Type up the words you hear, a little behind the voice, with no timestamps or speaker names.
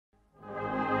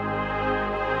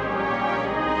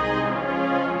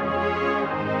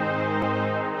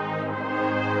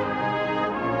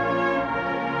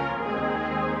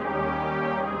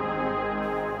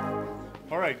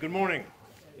right, good morning,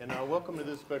 and welcome to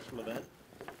this special event.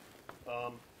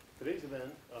 Today's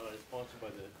event is sponsored by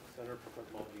the Center for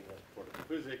Cosmology and Astro-particle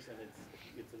Physics, and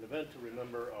it's an event to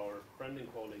remember our friend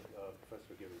and colleague,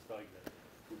 Professor Gary Steigman,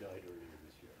 who died earlier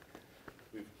this year.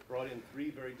 We've brought in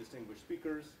 3 very distinguished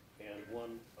speakers and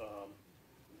 1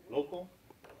 local,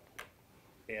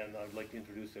 and I'd like to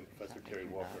introduce him, Professor Terry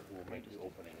Walker, who will make the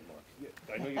opening remarks.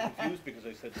 Yeah, I know you're confused because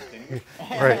I said distinguished.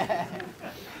 Right.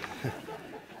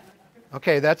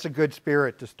 Okay, that's a good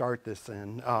spirit to start this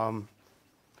in.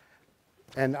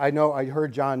 And I know I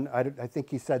heard John, I think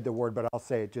he said the word, but I'll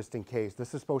say it just in case.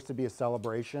 This is supposed to be a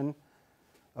celebration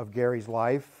of Gary's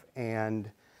life and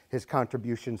his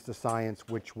contributions to science,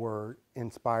 which were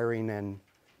inspiring and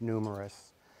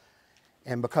numerous.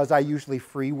 And because I usually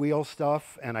freewheel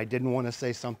stuff, and I didn't want to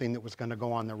say something that was going to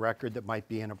go on the record that might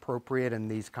be inappropriate in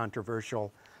these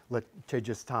controversial,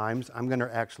 litigious times, I'm going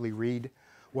to actually read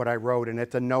what I wrote. And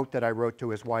it's a note that I wrote to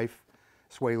his wife,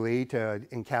 Sway Lee, to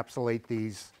encapsulate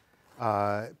these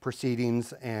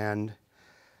proceedings. And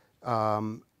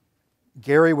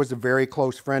Gary was a very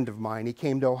close friend of mine. He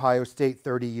came to Ohio State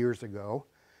 30 years ago,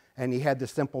 and he had the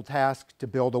simple task to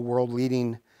build a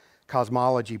world-leading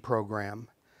cosmology program.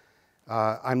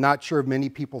 I'm not sure many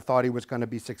people thought he was going to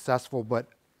be successful, but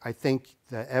I think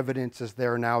the evidence is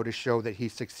there now to show that he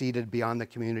succeeded beyond the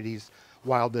community's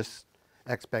wildest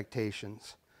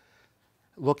expectations.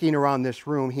 Looking around this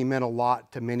room, he meant a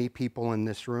lot to many people in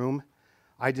this room.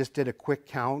 I just did a quick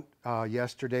count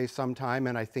yesterday sometime,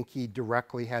 and I think he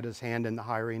directly had his hand in the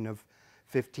hiring of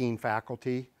 15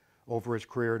 faculty over his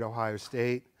career at Ohio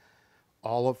State,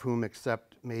 all of whom,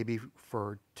 except maybe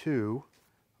for 2,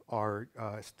 are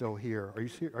still here.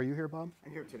 Are you here, Bob?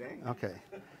 I'm here today. Okay.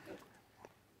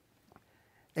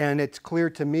 And it's clear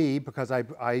to me, because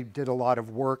I did a lot of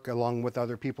work along with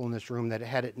other people in this room, that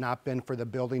had it not been for the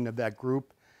building of that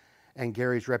group and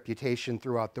Gary's reputation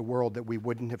throughout the world, that we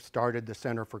wouldn't have started the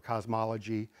Center for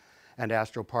Cosmology and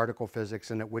Astro-particle Physics,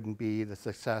 and it wouldn't be the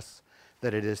success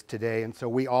that it is today. And so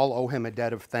we all owe him a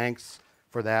debt of thanks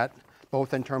for that,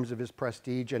 both in terms of his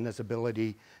prestige and his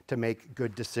ability to make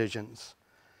good decisions.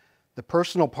 The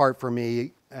personal part for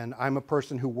me, and I'm a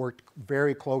person who worked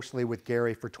very closely with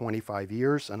Gary for 25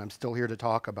 years, and I'm still here to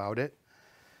talk about it.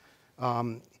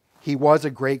 He was a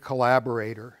great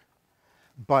collaborator,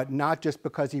 but not just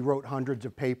because he wrote hundreds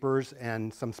of papers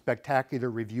and some spectacular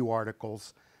review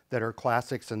articles that are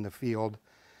classics in the field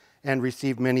and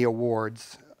received many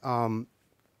awards. The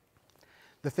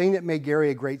thing that made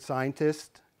Gary a great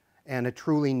scientist and a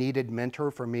truly needed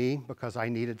mentor for me, because I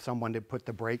needed someone to put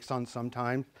the brakes on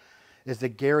sometimes, is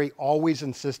that Gary always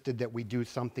insisted that we do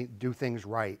things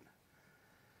right.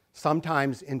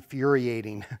 Sometimes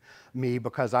infuriating me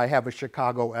because I have a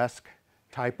Chicago-esque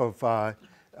type of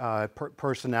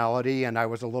personality, and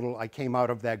I came out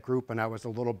of that group and I was a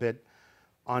little bit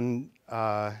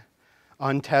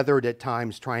untethered at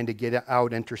times trying to get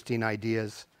out interesting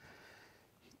ideas.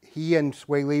 He and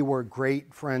Sway Lee were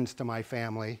great friends to my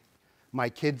family. My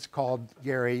kids called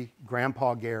Gary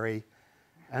Grandpa Gary,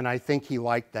 and I think he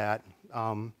liked that.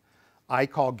 I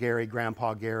call Gary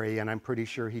Grandpa Gary, and I'm pretty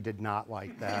sure he did not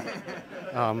like that.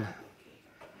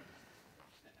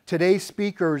 Today's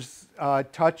speakers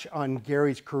touch on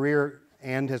Gary's career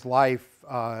and his life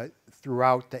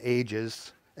throughout the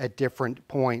ages at different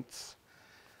points.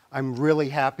 I'm really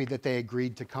happy that they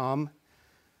agreed to come.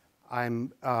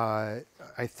 I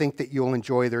think that you'll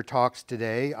enjoy their talks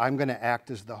today. I'm going to act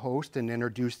as the host and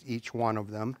introduce each one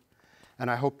of them,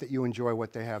 and I hope that you enjoy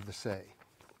what they have to say.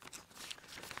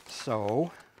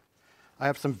 So, I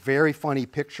have some very funny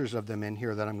pictures of them in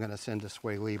here that I'm going to send to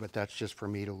Sway Lee, but that's just for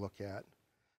me to look at.